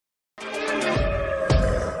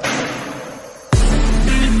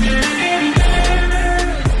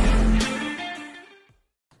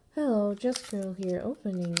Just Girl here,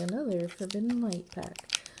 opening another Forbidden Light pack.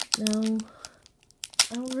 Now,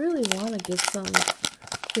 I really want to get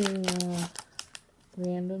something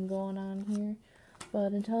random going on here,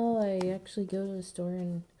 but until I actually go to the store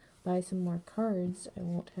and buy some more cards, I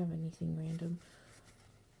won't have anything random.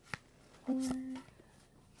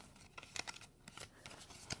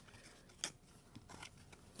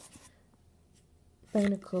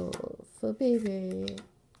 Barnacle, Baby,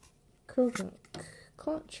 Krogunk,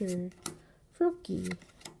 Clauncher, Froakie,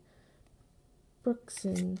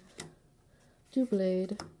 Brookson,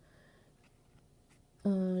 Doublade,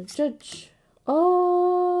 Judge.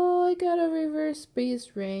 Oh, I got a reverse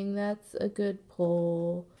base ring. That's a good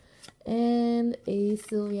pull. And a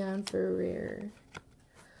Sylveon for rare.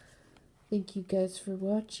 Thank you guys for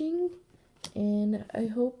watching, and I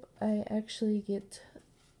hope I actually get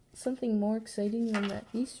something more exciting than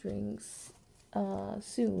that beast rings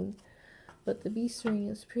soon. But the beast ring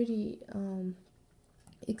is pretty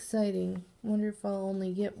exciting. Wonder if I'll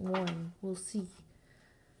only get one. We'll see.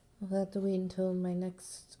 I'll have to wait until my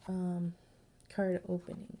next card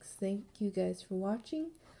openings. Thank you guys for watching.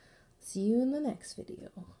 See you in the next video.